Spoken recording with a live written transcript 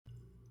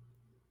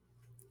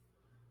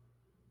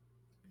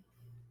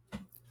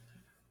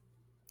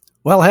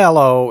Well,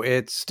 hello.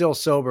 It's Still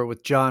Sober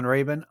with John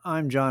Rabin.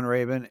 I'm John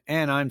Rabin,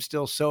 and I'm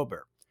still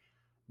sober.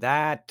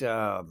 That,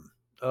 oh,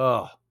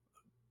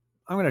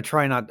 I'm going to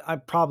try not, I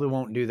probably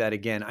won't do that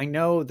again. I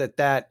know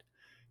that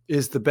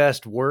is the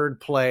best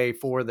wordplay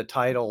for the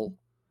title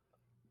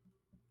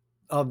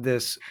of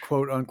this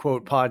quote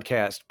unquote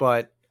podcast,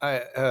 but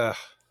I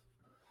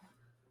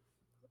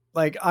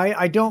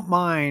don't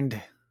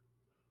mind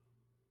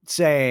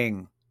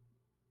saying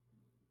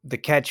the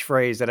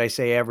catchphrase that I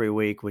say every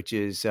week, which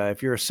is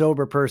if you're a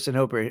sober person,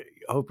 hope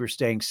you're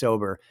staying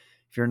sober.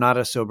 If you're not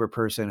a sober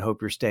person,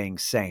 hope you're staying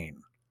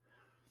sane.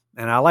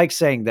 And I like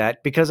saying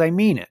that because I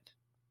mean it.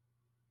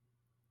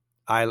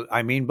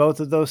 I mean both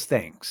of those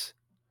things.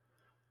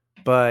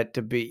 But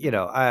to be,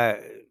 I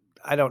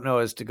don't know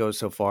as to go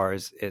so far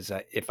as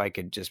if I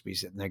could just be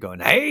sitting there going,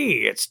 "Hey,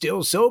 it's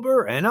Still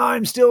Sober, and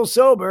I'm still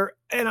sober,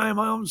 and I'm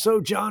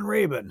also John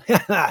Rabin."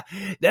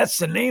 That's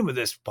the name of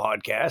this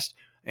podcast,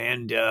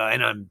 and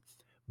I'm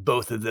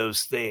both of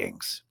those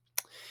things.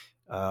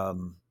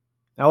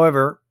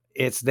 However,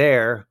 it's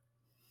there.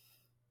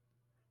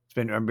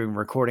 I've been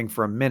recording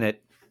for a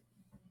minute,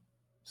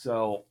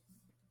 so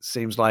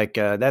seems like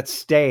that's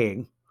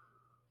staying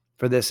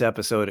for this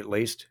episode at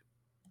least.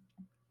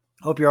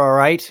 Hope you're all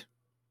right.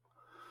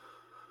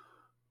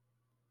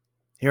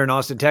 Here in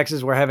Austin,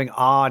 Texas, we're having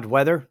odd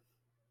weather,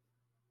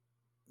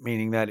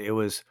 meaning that it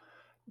was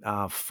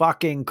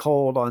fucking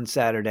cold on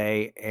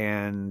Saturday,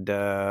 and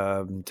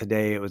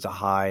today it was a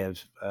high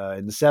of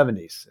in the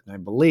 70s. And I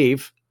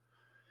believe,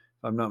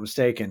 if I'm not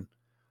mistaken,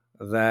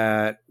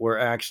 that we're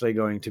actually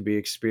going to be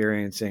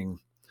experiencing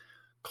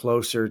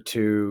closer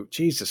to,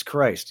 Jesus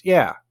Christ,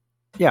 yeah,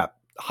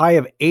 high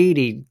of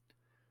 80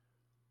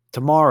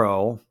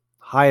 tomorrow,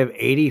 high of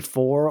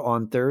 84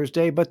 on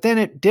Thursday, but then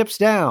it dips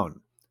down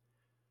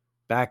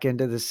back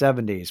into the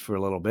 70s for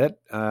a little bit,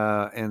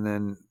 and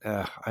then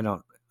I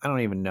don't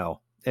even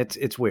know.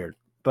 It's weird,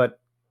 but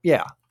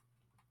yeah.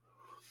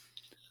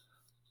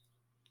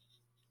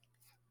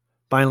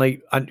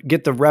 Finally, I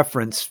get the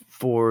reference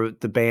for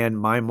the band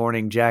My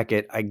Morning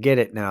Jacket. I get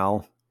it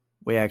now.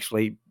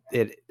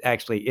 It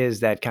actually is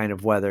that kind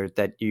of weather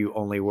that you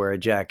only wear a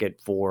jacket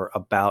for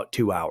about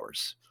 2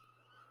 hours,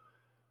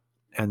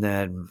 and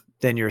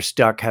then you're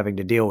stuck having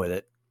to deal with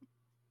it.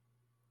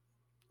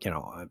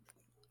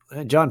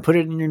 John, put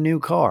it in your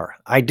new car.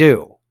 I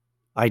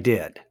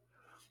did.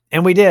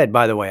 And we did,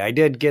 by the way. I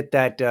did get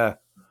that.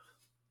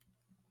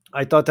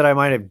 I thought that I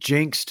might have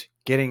jinxed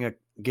getting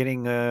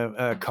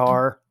a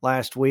car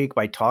last week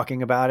by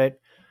talking about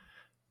it,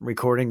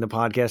 recording the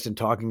podcast and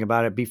talking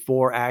about it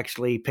before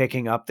actually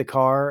picking up the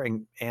car.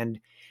 And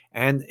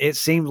it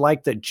seemed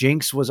like the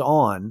jinx was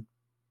on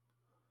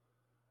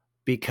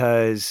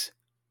because,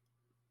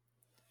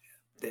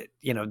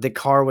 the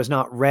car was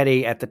not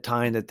ready at the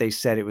time that they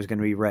said it was going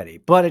to be ready.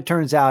 But it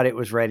turns out it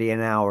was ready an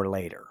hour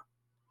later.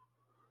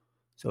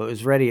 So it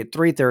was ready at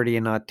 3:30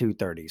 and not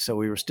 2:30. So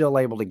we were still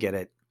able to get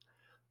it.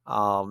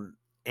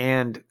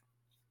 And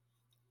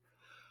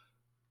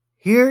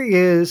here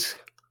is,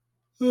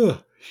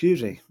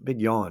 excuse me,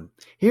 big yawn.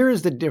 Here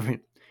is the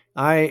difference.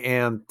 I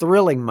am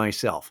thrilling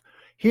myself.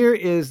 Here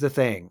is the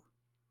thing.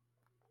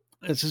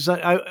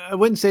 I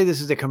wouldn't say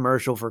this is a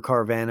commercial for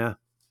Carvana.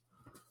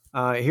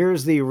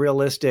 Here's the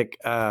realistic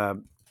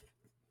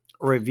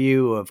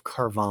review of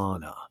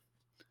Carvana.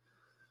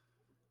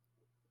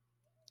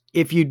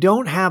 If you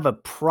don't have a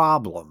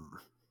problem,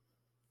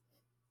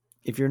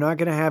 if you're not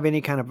going to have any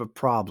kind of a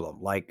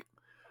problem, like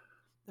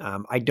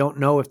I don't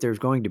know if there's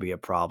going to be a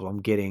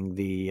problem getting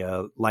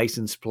the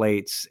license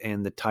plates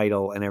and the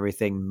title and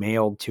everything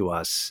mailed to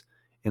us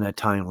in a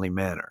timely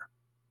manner.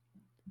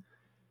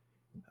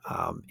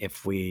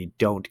 If we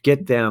don't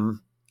get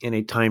them in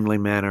a timely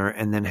manner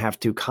and then have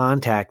to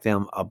contact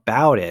them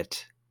about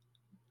it,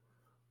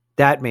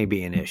 that may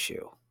be an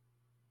issue.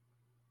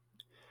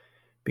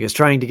 Because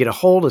trying to get a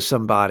hold of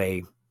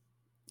somebody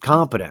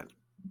competent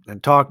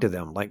and talk to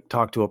them, like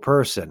talk to a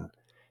person,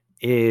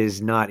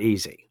 is not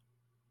easy.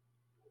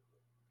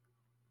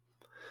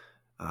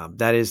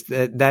 That is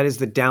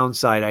the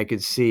downside I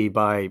could see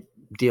by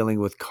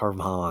dealing with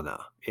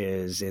Carvana.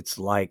 Is it's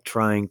like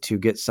trying to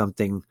get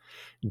something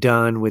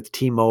done with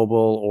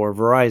T-Mobile or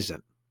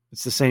Verizon.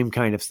 It's the same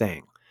kind of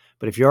thing.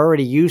 But if you're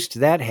already used to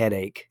that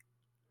headache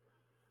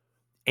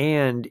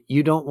and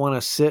you don't want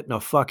to sit in a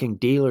fucking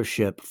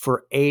dealership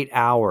for 8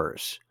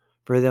 hours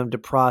for them to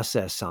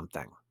process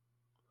something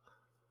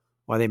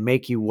while they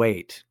make you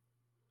wait.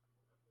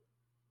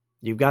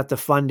 You've got the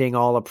funding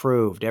all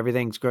approved.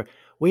 Everything's good.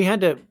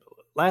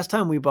 Last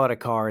time we bought a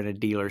car in a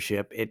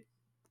dealership, it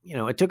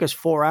took us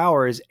 4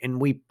 hours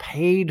and we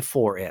paid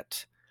for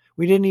it.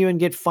 We didn't even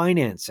get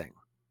financing,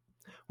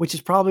 which is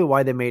probably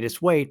why they made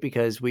us wait,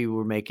 because they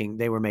were making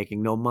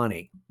no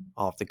money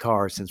off the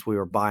car since we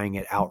were buying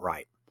it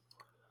outright.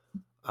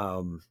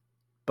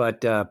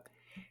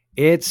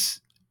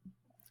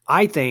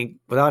 I think,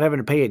 without having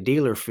to pay a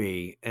dealer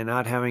fee and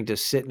not having to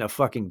sit in a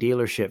fucking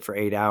dealership for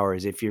 8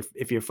 hours, if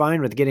you're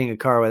fine with getting a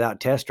car without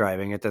test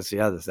driving it, that's the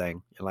other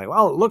thing. You're like,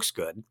 well, it looks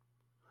good.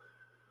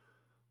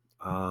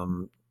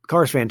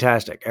 Car's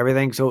fantastic.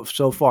 Everything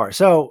so far.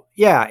 So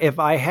yeah, if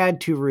I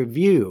had to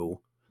review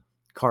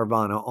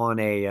Carvana on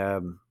a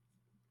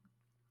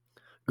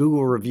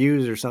Google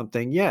reviews or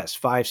something, yes,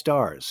 5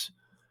 stars.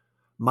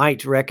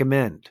 Might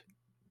recommend.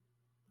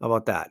 How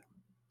about that?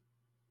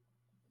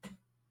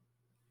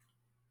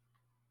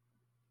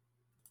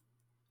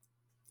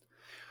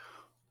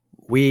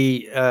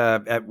 We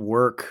at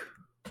work,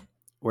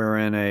 we're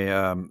in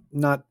a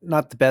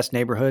not the best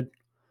neighborhood.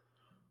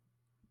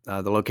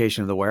 The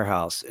location of the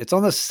warehouse. It's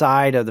on the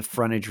side of the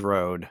frontage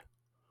road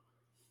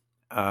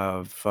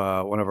of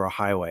one of our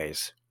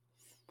highways.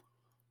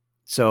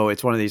 So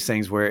it's one of these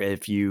things where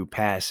if you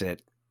pass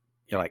it,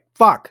 you're like,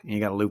 fuck, and you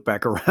got to loop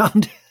back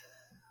around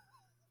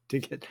to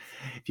get,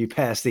 if you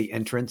pass the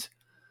entrance.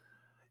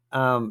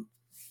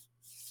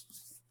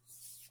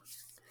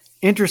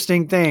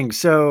 Interesting thing.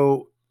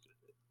 So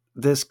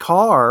this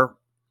car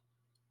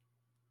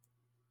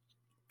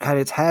had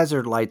its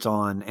hazard lights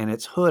on and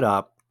its hood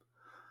up,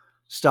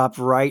 stopped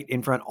right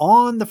in front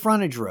on the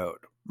frontage road,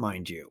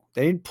 mind you.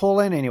 They didn't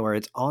pull in anywhere.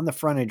 It's on the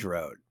frontage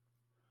road.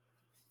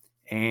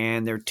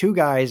 And there are 2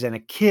 guys and a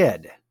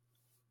kid.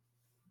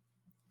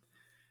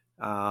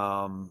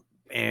 And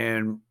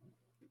I'm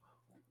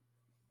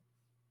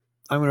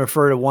going to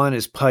refer to one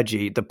as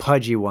Pudgy, the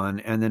pudgy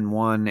one, and then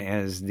one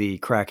as the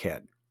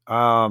crackhead.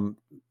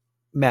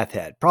 Meth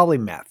head, probably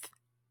meth.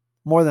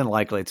 More than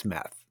likely it's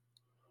meth.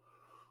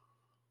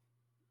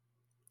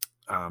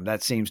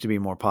 That seems to be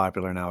more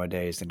popular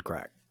nowadays than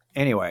crack.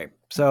 Anyway,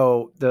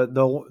 so the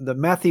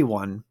methy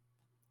one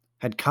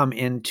had come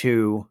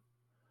into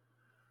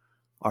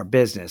our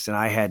business and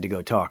I had to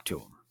go talk to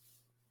him.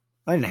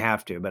 I didn't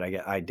have to, but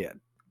I did.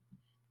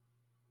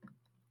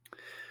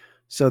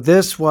 So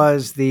this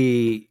was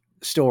the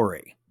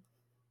story.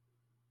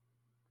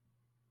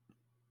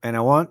 And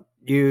I want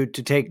you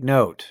to take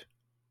note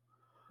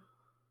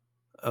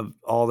of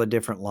all the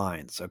different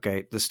lines,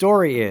 okay? The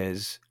story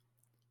is,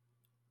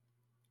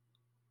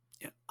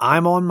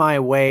 I'm on my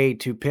way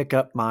to pick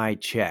up my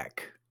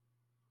check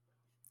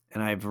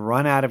and I've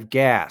run out of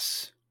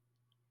gas.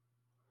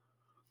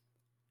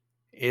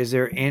 Is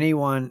there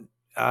anyone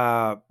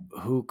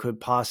who could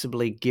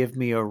possibly give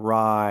me a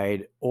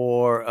ride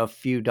or a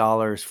few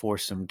dollars for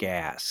some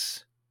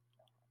gas?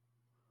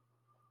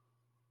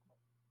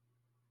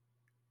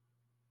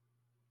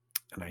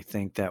 And I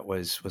think that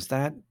was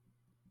that,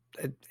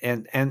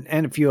 and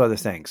a few other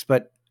things.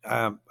 But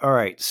all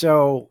right,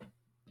 so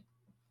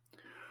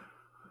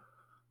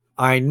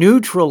I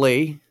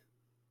didn't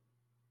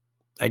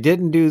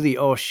do the,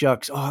 oh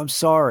shucks, oh I'm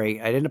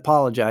sorry, I didn't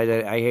apologize.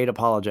 I hate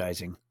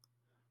apologizing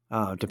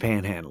to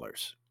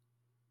panhandlers.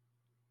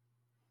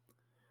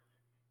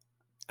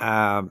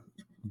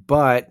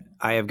 But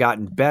I have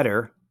gotten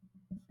better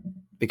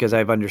because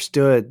I've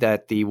understood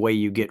that the way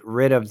you get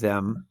rid of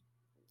them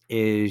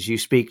is you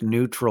speak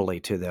neutrally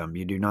to them.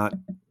 You do not,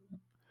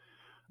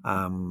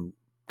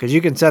 because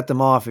you can set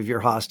them off. If you're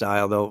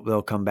hostile,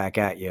 they'll come back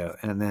at you,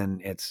 and then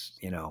it's,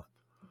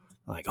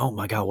 like, oh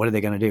my God, what are they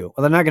going to do?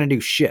 Well, they're not going to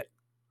do shit.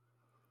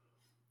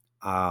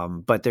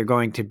 But they're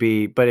going to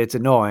be, but it's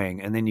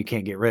annoying, and then you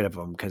can't get rid of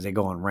them because they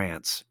go on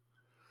rants.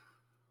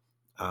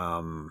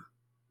 And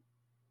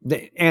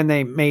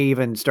they may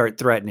even start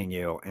threatening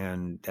you,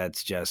 and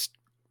that's just,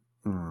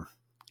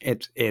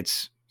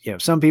 it's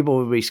some people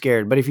would be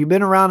scared, but if you've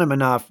been around them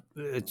enough,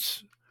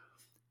 it's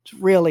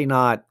really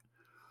not.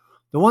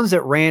 The ones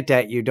that rant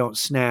at you don't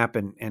snap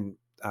and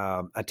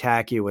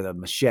attack you with a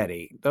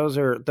machete. Those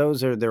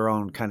are their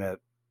own kind of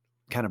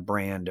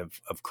brand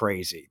of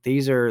crazy.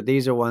 These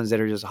are ones that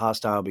are just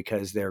hostile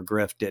because their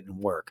grift didn't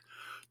work.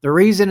 The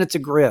reason it's a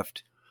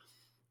grift,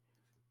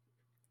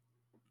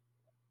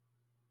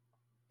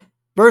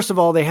 first of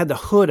all, they had the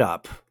hood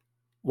up.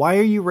 Why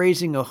are you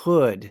raising a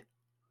hood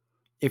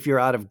if you're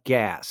out of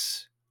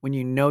gas when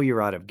you know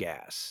you're out of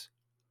gas?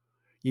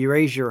 You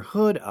raise your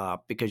hood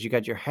up because you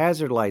got your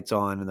hazard lights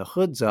on and the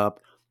hood's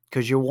up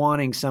because you're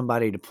wanting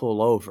somebody to pull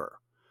over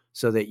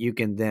so that you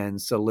can then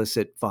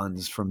solicit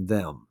funds from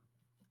them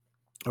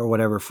or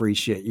whatever free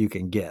shit you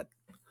can get.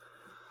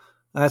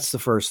 That's the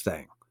first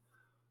thing.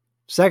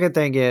 Second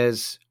thing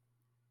is,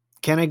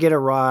 can I get a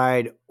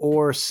ride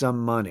or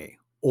some money?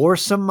 Or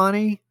some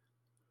money?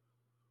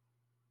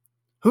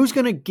 Who's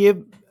going to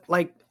give,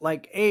 like,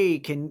 hey,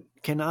 can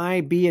I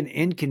be an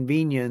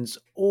inconvenience,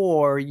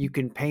 or you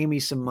can pay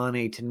me some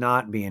money to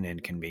not be an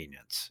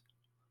inconvenience?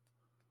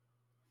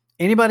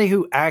 Anybody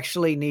who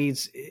actually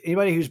needs,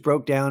 anybody who's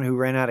broke down, who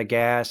ran out of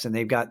gas and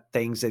they've got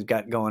things they've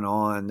got going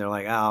on, they're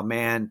like, oh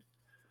man,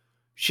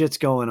 shit's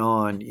going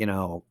on.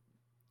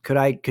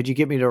 Could you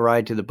get me to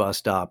ride to the bus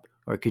stop,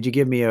 or could you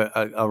give me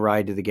a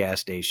ride to the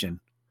gas station?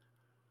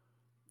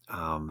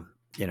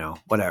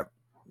 Whatever.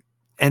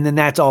 And then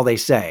that's all they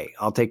say.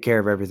 I'll take care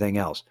of everything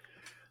else.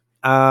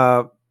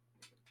 I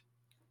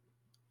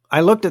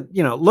looked at,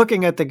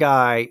 looking at the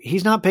guy,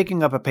 he's not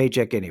picking up a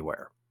paycheck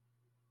anywhere.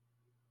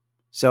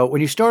 So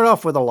when you start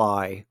off with a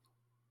lie,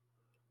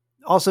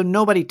 also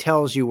nobody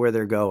tells you where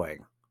they're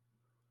going.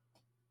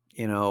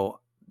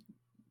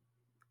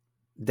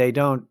 They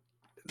don't,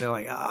 they're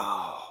like,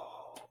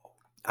 oh,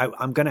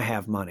 I'm going to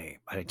have money.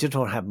 I just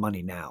don't have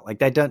money now. Like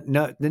that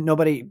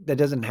that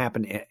doesn't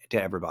happen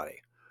to everybody.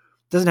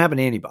 It doesn't happen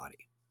to anybody.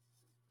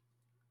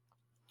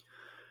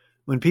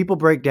 When people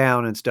break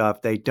down and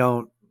stuff, they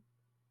don't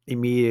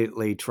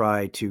immediately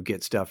try to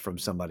get stuff from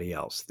somebody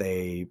else.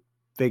 They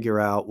figure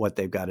out what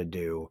they've got to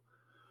do.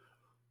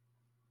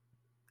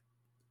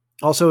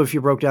 Also, if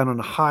you broke down on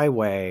a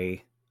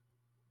highway,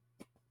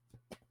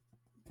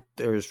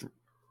 there's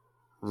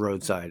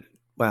roadside.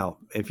 Well,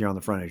 if you're on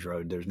the frontage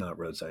road, there's not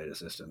roadside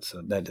assistance,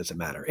 so that doesn't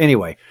matter.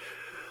 Anyway,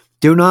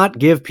 do not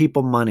give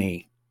people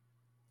money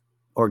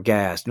or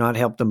gas. Do not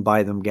help them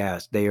buy them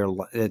gas.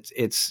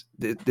 This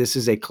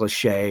is a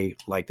cliche.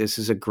 Like, this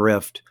is a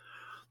grift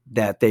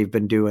that they've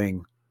been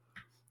doing,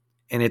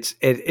 and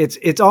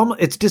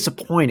it's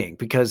disappointing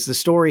because the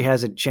story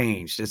hasn't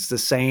changed. It's the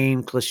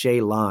same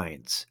cliche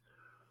lines.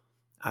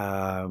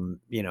 Can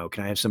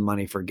I have some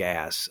money for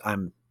gas?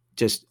 I'm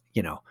just,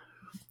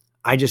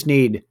 I just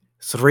need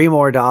 $3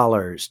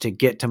 more to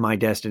get to my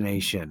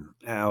destination.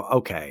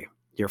 Okay.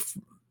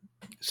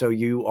 So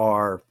you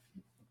are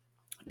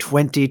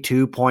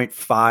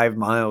 22.5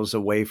 miles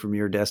away from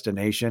your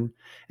destination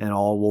and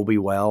all will be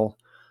well.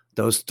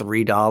 Those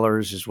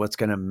 $3 is what's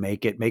going to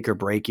make or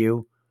break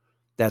you.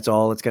 That's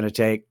all it's going to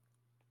take.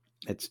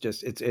 It's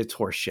just, it's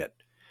horse shit.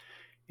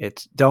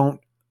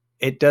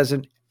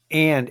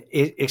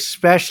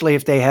 Especially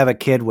if they have a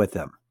kid with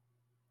them.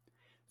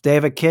 If they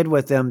have a kid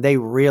with them, they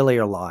really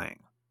are lying.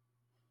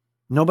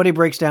 Nobody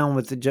breaks down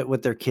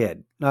with their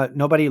kid.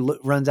 Nobody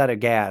runs out of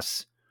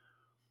gas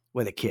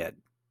with a kid.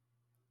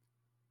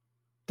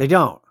 They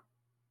don't.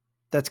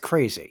 That's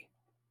crazy.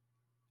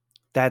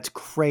 That's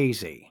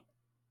crazy.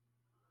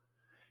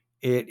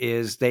 It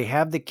is, they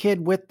have the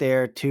kid with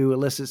there to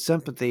elicit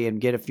sympathy and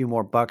get a few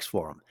more bucks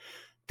for them.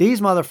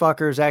 These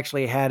motherfuckers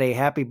actually had a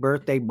happy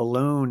birthday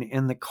balloon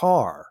in the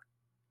car,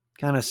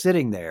 kind of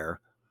sitting there,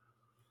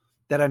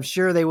 that I'm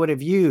sure they would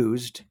have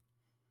used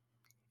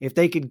if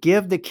they could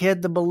give the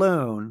kid the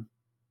balloon,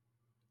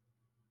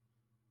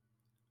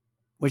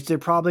 which they're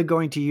probably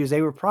going to use.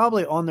 They were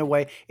probably on their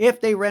way, if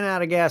they ran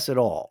out of gas at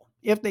all.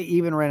 If they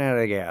even ran out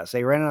of gas.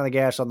 They ran out of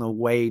gas on the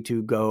way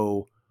to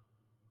go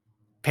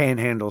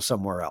panhandle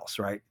somewhere else,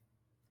 right?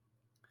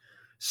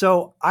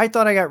 So I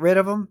thought I got rid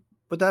of them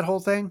with that whole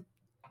thing.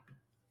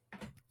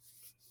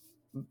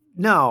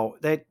 No,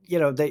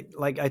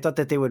 I thought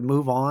that they would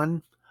move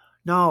on.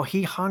 No,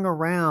 he hung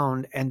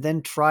around and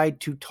then tried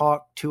to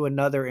talk to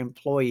another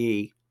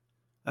employee,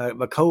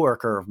 a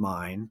coworker of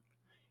mine,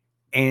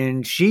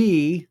 and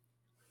she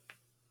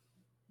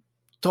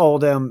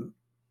told him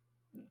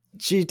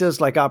she does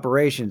like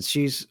operations.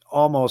 She's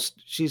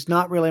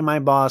not really my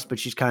boss, but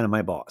she's kind of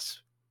my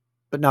boss,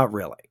 but not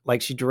really.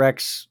 Like, she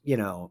directs,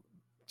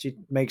 she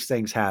makes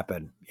things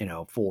happen,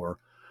 for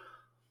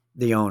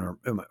the owner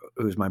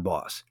who's my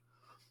boss.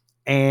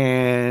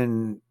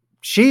 And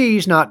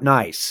she's not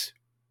nice.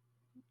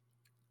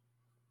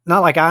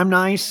 Not like I'm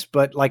nice,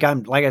 but like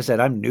I said,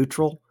 I'm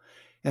neutral.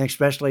 And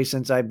especially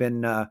since I've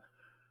been,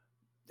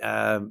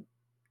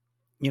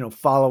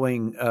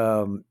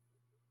 following,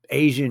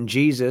 Asian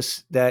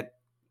Jesus, that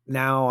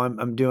now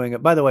I'm doing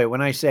it. By the way,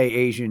 when I say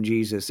Asian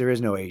Jesus, there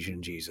is no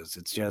Asian Jesus.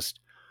 It's just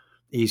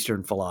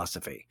Eastern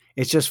philosophy.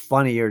 It's just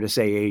funnier to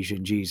say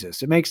Asian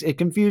Jesus. It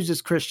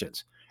confuses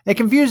Christians. It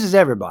confuses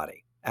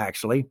everybody,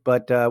 actually,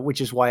 but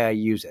which is why I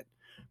use it.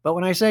 But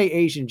when I say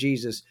Asian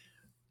Jesus,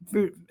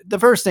 the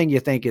first thing you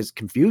think is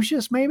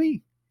Confucius,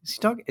 maybe?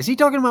 Is he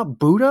talking about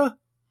Buddha?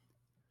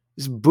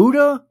 Is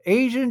Buddha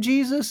Asian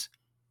Jesus?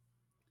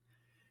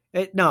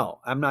 No,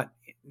 I'm not.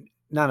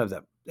 None of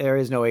them. There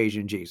is no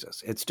Asian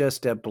Jesus. It's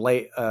just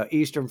a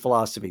Eastern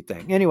philosophy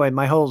thing. Anyway,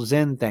 my whole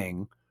Zen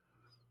thing,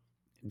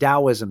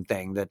 Taoism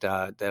thing that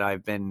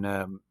I've been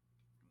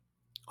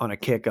on a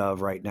kick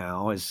of right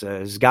now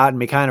has gotten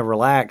me kind of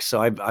relaxed.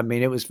 So I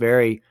mean, it was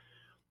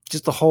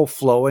just the whole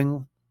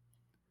flowing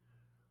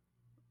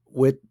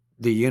with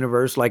the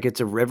universe like it's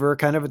a river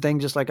kind of a thing.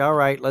 Just like, all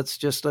right,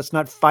 let's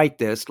not fight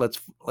this. Let's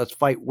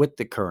fight with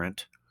the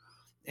current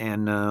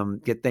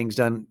and get things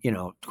done.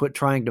 Quit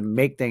trying to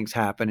make things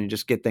happen and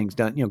just get things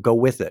done. Go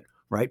with it,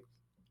 right?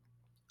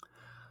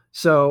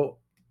 So,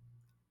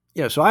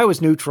 so I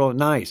was neutral and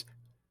nice.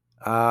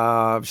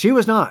 She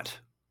was not.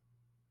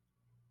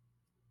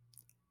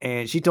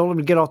 And she told him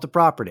to get off the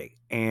property.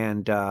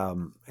 And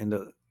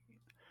it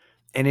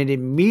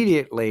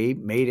immediately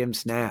made him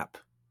snap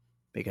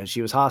because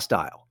she was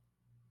hostile.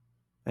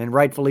 And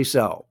rightfully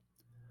so.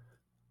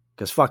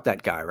 Because fuck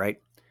that guy, right?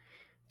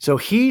 So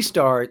he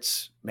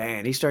starts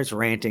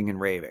ranting and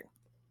raving.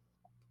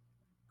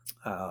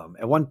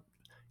 At one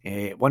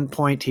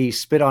point, he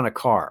spit on a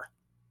car.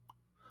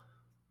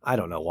 I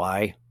don't know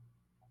why.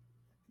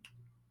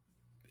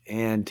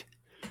 And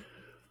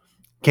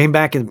came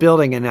back in the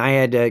building, and I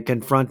had to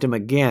confront him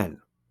again.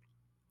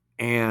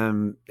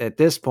 And at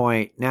this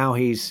point, now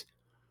he's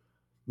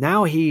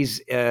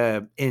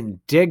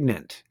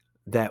indignant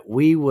that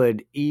we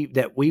would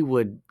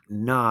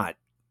not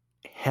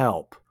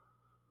help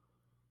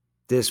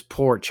this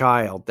poor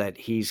child that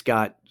he's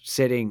got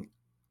sitting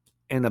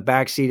in the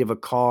backseat of a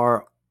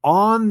car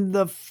on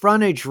the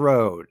frontage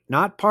road,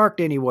 not parked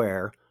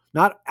anywhere,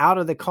 not out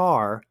of the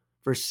car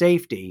for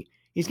safety.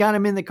 He's got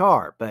him in the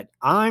car, but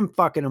I'm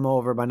fucking him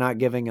over by not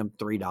giving him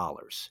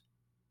 $3.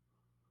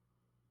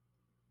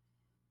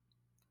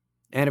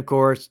 And of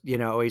course,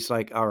 he's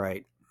like, all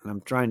right,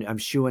 I'm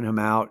shooing him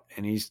out,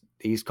 and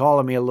he's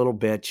calling me a little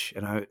bitch.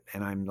 And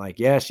I'm like,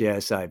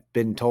 yes, I've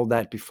been told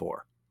that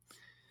before.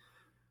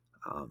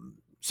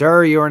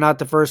 Sir, you are not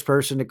the first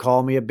person to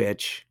call me a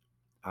bitch.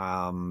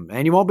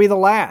 And you won't be the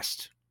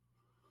last.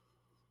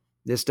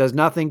 This does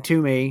nothing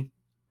to me.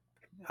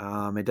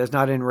 It does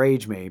not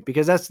enrage me,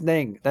 because that's the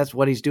thing. That's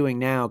what he's doing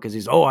now.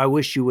 Cause I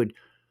wish you would,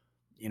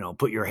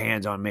 put your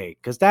hands on me.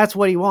 Cause that's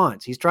what he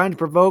wants. He's trying to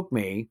provoke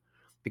me,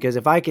 because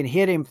if I can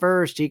hit him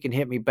first, he can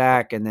hit me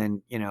back. And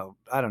then,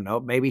 I don't know,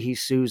 maybe he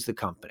sues the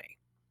company.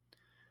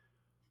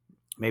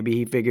 Maybe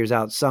he figures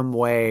out some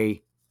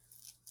way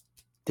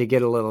to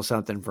get a little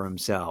something for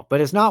himself,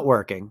 but it's not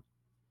working.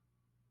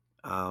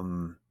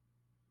 Because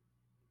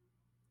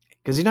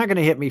he's not going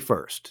to hit me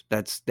first.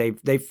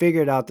 They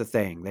figured out the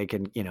thing. They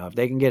can, if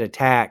they can get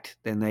attacked,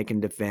 then they can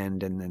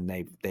defend, and then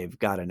they've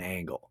got an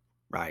angle,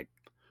 right?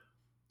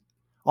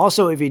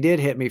 Also, if he did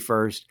hit me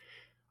first,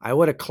 I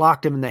would have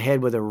clocked him in the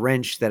head with a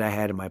wrench that I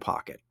had in my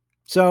pocket.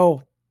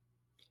 So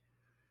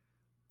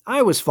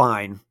I was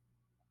fine.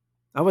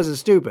 I wasn't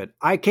stupid.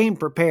 I came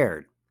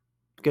prepared,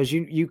 because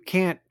you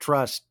can't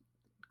trust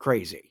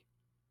crazy.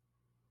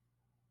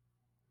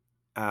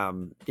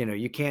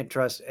 You can't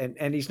trust,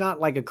 and he's not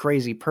like a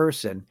crazy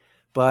person,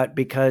 but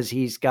because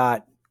he's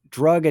got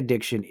drug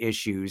addiction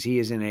issues, he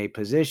is in a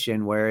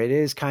position where it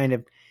is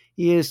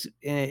he is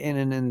in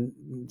an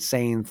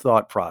insane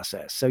thought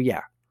process. So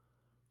yeah,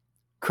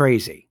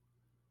 crazy.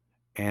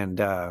 And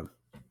then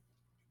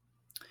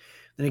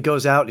he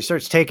goes out and he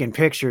starts taking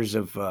pictures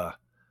of the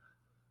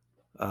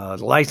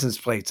license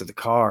plates of the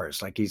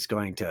cars, like he's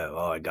going to,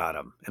 I got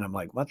him. And I'm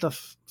like, what the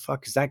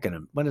fuck is that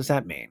what does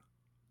that mean?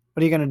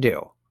 What are you going to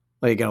do?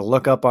 Are you going to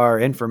look up our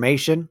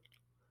information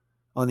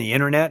on the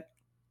internet?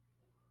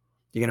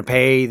 You're going to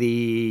pay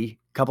the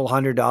couple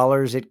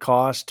 $100 it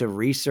costs to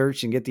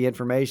research and get the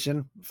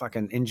information?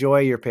 Fucking enjoy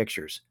your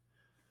pictures.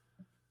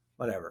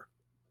 Whatever.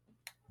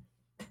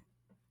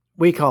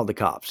 We called the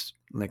cops,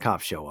 and the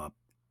cops show up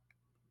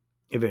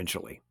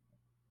eventually,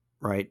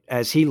 right?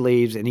 As he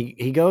leaves, and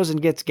he goes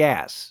and gets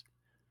gas.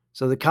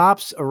 So the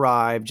cops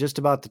arrive just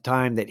about the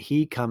time that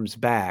he comes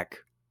back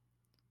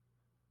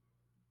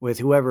with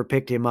whoever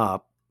picked him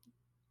up,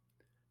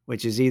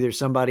 which is either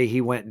somebody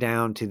he went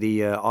down to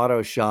the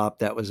auto shop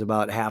that was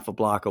about half a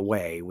block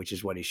away, which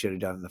is what he should have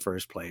done in the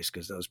first place,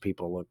 because those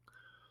people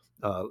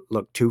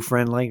look too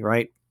friendly,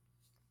 right?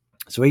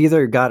 So he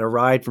either got a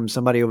ride from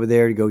somebody over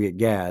there to go get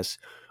gas,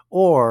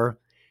 or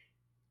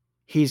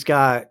he's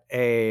got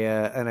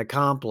an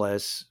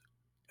accomplice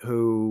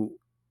who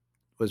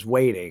was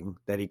waiting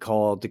that he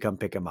called to come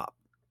pick him up,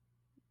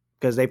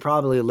 because they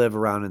probably live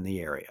around in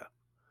the area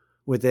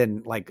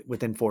within 4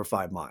 or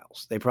 5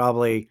 miles. They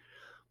probably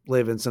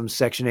live in some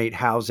Section 8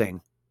 housing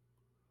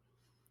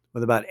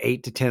with about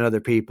 8 to 10 other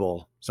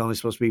people. It's only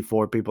supposed to be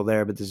 4 people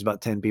there, but there's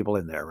about 10 people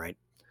in there, right?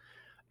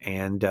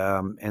 And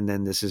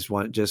then this is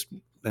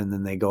and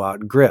then they go out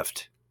and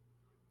grift.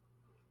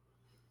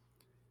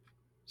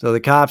 So the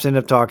cops end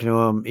up talking to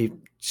him. He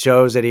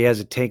shows that he has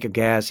a tank of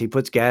gas. He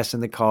puts gas in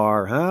the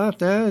car.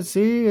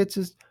 See, it's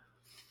just...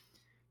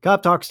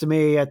 Cop talks to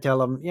me. I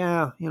tell him,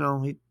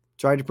 he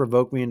tried to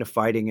provoke me into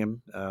fighting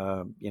him.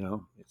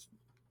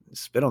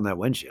 Spit on that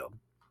windshield.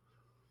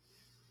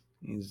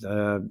 He's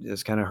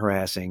just kind of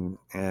harassing,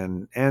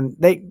 and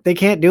they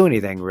can't do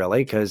anything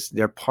really, because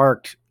they're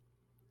parked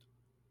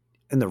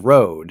in the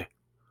road.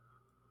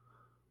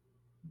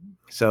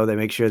 So they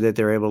make sure that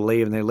they're able to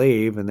leave, and they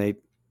leave, and they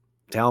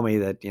tell me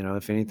that,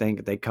 if anything,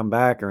 if they come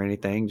back or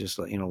anything, just,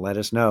 let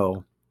us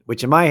know.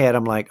 Which in my head,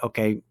 I'm like,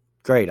 okay,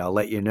 great. I'll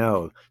let you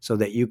know so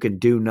that you can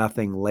do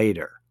nothing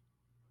later.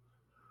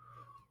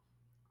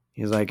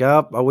 He's like,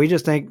 we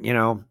just think,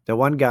 the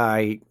one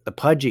guy, the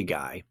pudgy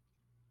guy,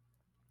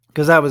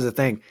 because that was the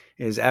thing,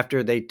 is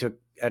after Methy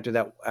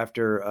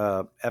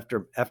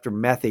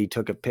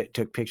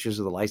took pictures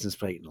of the license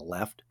plate and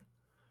left,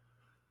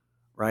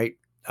 right?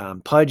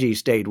 Pudgy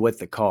stayed with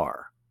the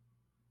car.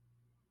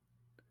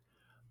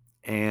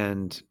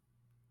 And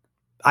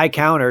I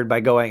countered by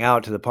going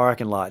out to the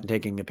parking lot and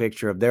taking a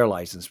picture of their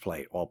license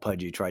plate while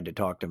Pudgy tried to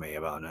talk to me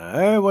about,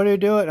 hey, what are you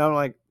doing? And I'm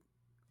like,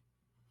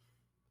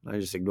 I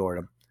just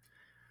ignored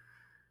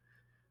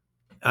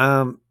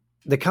him.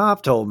 The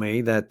cop told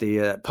me that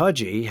the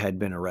Pudgy had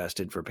been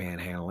arrested for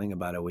panhandling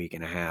about a week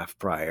and a half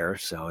prior.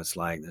 So it's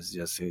like, this is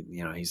just,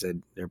 he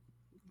said,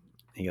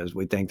 he goes,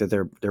 we think that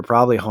they're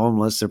probably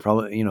homeless. They're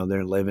probably,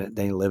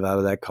 they live out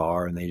of that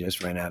car, and they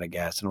just ran out of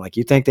gas. And I'm like,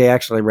 you think they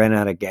actually ran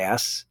out of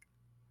gas?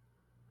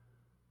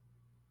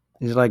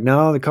 He's like,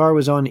 no, the car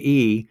was on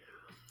E.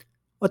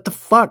 What the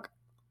fuck,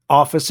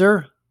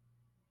 officer?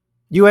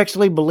 You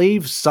actually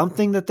believe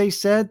something that they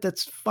said?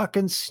 That's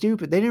fucking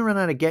stupid. They didn't run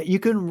out of gas. You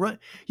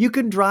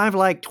can drive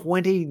like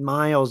 20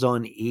 miles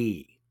on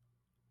E.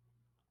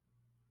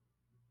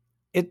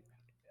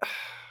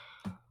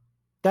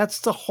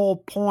 That's the whole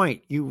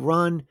point. You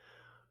run,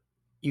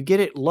 you get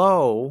it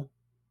low,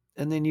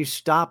 and then you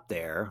stop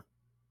there,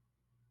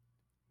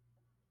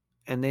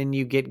 and then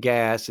you get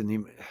gas, and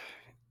you.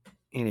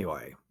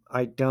 Anyway,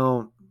 I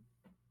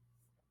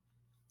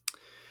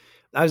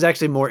was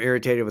actually more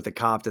irritated with the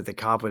cop that the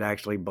cop would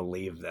actually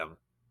believe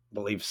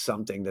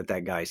something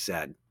that guy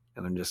said.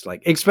 And I'm just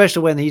like,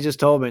 especially when he just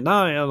told me,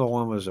 no, the other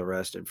one was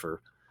arrested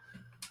for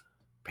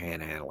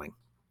panhandling.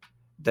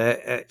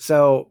 But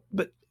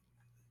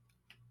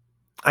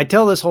I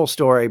tell this whole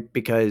story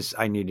because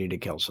I needed to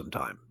kill some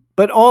time,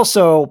 but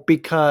also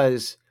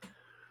because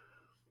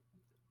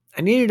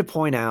I needed to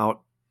point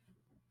out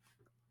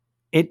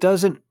it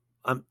doesn't,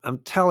 I'm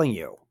telling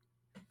you,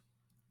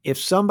 if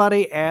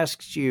somebody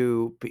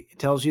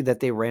tells you that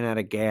they ran out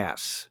of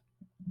gas,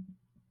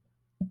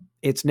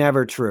 it's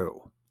never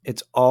true.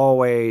 It's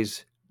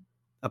always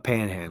a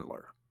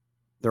panhandler.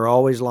 They're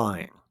always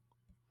lying.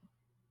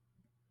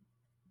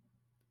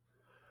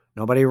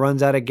 Nobody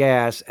runs out of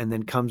gas and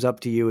then comes up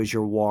to you as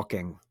you're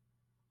walking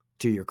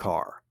to your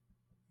car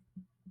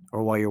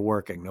or while you're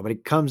working. Nobody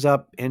comes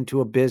up into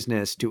a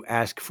business to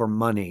ask for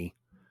money.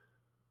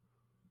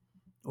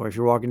 Or if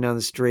you're walking down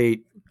the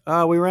street,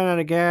 oh, we ran out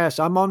of gas.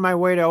 I'm on my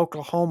way to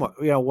Oklahoma.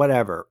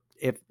 Whatever.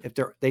 If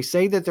they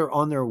say that they're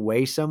on their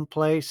way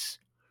someplace,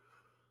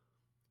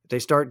 they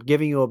start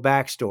giving you a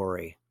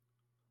backstory.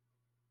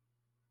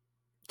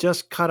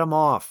 Just cut them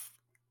off.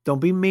 Don't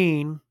be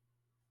mean.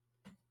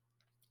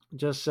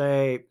 Just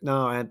say,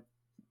 no,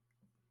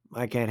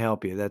 I can't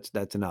help you.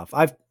 That's enough.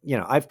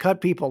 I've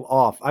cut people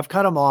off. I've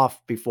cut them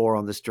off before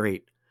on the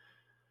street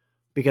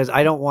because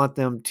I don't want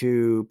them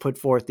to put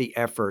forth the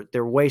effort.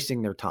 They're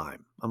wasting their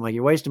time. I'm like,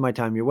 you're wasting my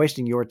time. You're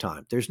wasting your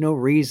time. There's no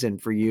reason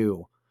for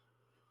you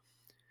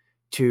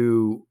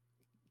to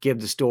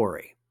give the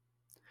story.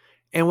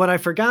 And what I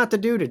forgot to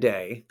do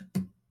today,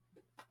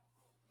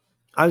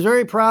 I was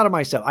very proud of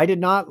myself. I did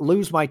not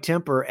lose my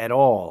temper at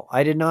all.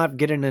 I did not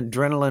get an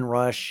adrenaline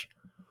rush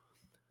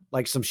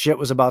like some shit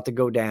was about to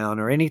go down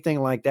or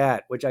anything like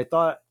that, which I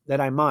thought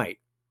that I might.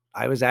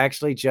 I was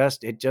actually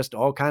it just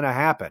all kind of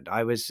happened.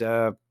 It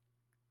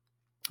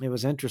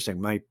was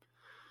interesting.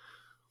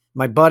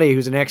 My buddy,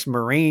 who's an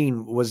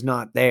ex-Marine, was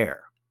not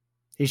there.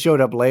 He showed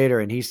up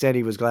later and he said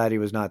he was glad he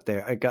was not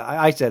there.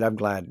 I said, I'm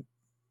glad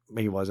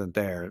he wasn't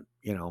there.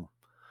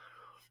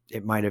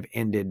 It might have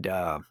ended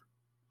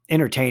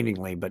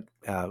entertainingly, but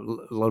a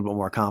little bit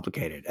more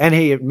complicated. And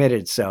he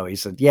admitted so. He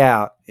said,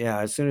 yeah,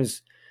 as soon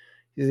as,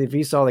 if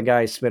he saw the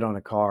guy spit on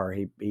a car,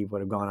 he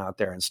would have gone out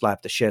there and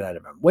slapped the shit out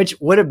of him, which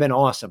would have been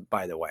awesome,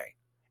 by the way.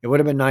 It would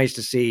have been nice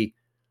to see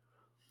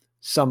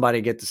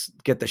somebody get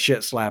the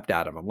shit slapped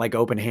out of him, like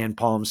open hand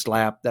palm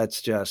slap.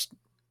 That's just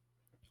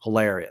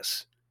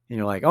hilarious. And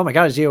you're like, oh my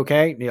God, is he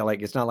okay?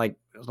 Like, it's not like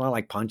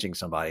punching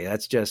somebody.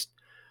 That's just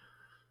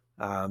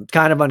kind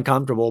of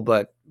uncomfortable,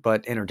 but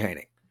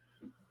entertaining.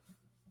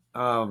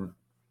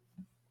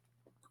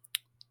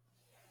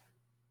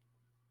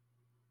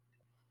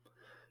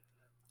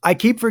 I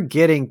keep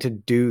forgetting to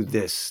do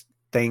this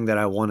thing that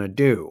I want to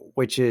do,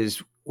 which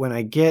is when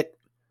I get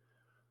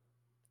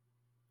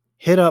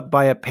hit up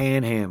by a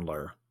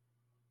panhandler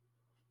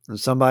and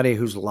somebody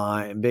who's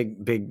lying,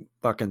 big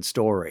fucking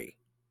story,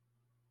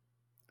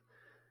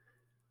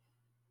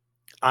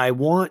 I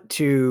want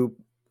to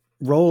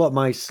roll up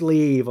my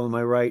sleeve on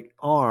my right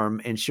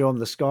arm and show them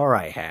the scar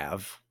I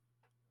have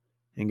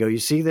and go, you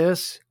see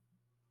this?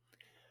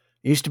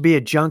 I used to be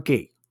a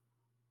junkie.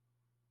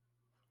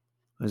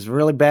 I was a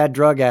really bad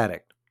drug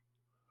addict.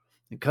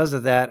 Because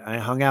of that, I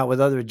hung out with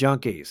other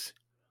junkies.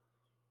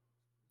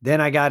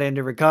 Then I got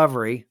into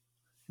recovery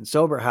and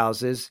sober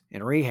houses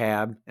and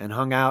rehab and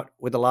hung out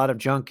with a lot of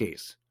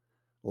junkies,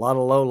 a lot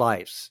of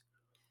lowlifes.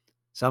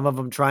 Some of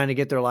them trying to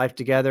get their life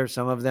together,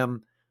 some of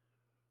them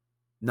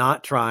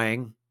not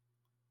trying,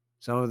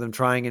 some of them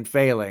trying and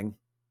failing.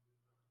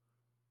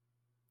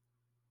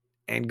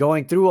 And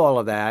going through all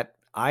of that,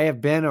 I have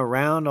been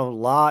around a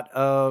lot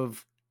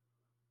of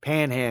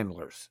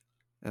panhandlers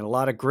and a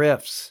lot of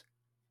grifts.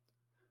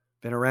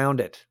 Been around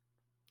it.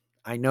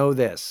 I know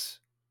this.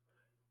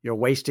 You're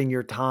wasting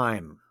your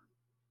time.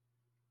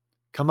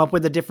 Come up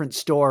with a different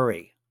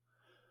story.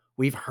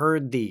 We've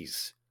heard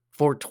these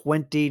for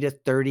 20 to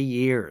 30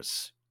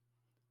 years.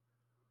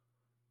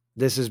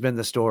 This has been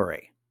the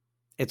story.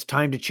 It's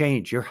time to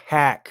change. You're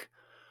hack.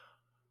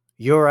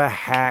 You're a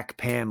hack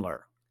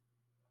panhandler.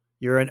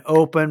 You're an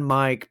open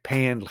mic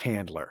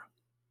panhandler.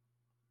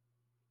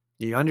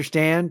 Do you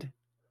understand?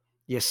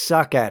 You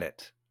suck at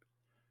it.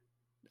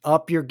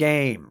 Up your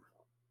game.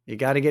 You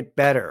got to get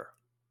better.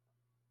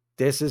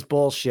 This is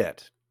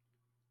bullshit.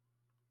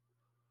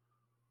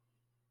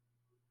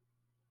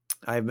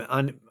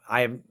 I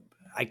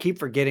keep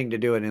forgetting to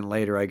do it, and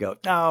later I go,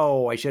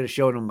 no, I should have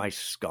shown him my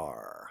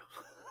scar.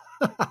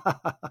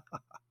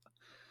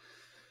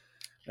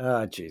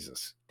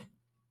 Jesus.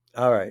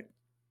 All right.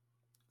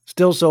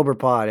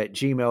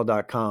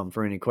 stillsoberpod@gmail.com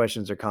for any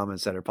questions or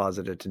comments that are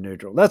positive to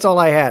neutral. That's all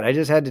I had. I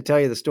just had to tell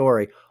you the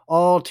story,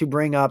 all to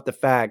bring up the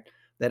fact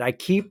that I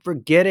keep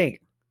forgetting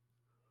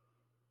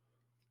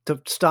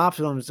to stop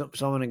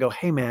someone and go,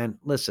 hey man,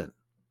 listen,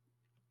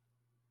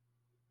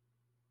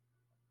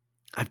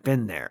 I've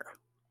been there.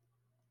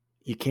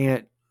 You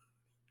can't,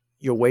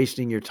 you're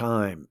wasting your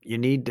time. You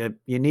need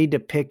to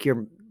pick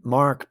your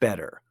mark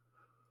better.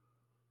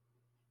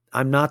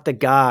 I'm not the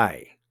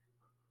guy.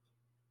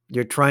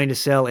 You're trying to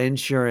sell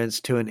insurance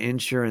to an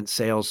insurance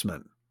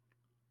salesman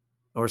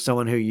or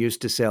someone who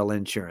used to sell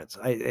insurance.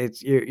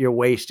 You're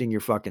wasting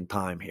your fucking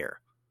time here.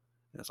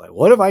 And it's like,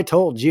 what have I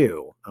told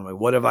you? I'm like,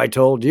 what have I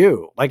told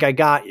you? Like, I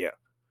got you.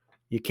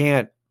 You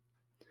can't.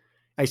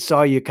 I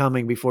saw you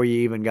coming before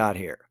you even got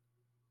here.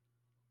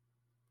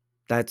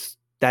 That's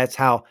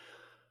how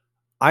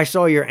I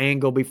saw your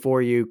angle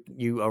before you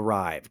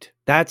arrived.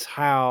 That's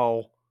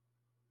how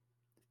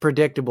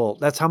predictable.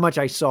 That's how much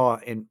I saw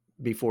in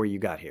before you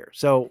got here.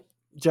 So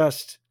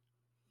just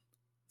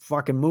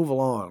fucking move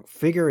along.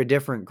 Figure a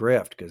different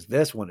grift because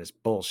this one is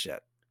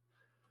bullshit.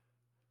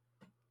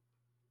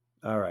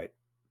 All right.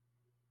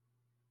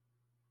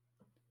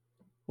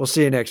 We'll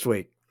see you next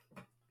week.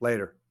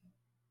 Later.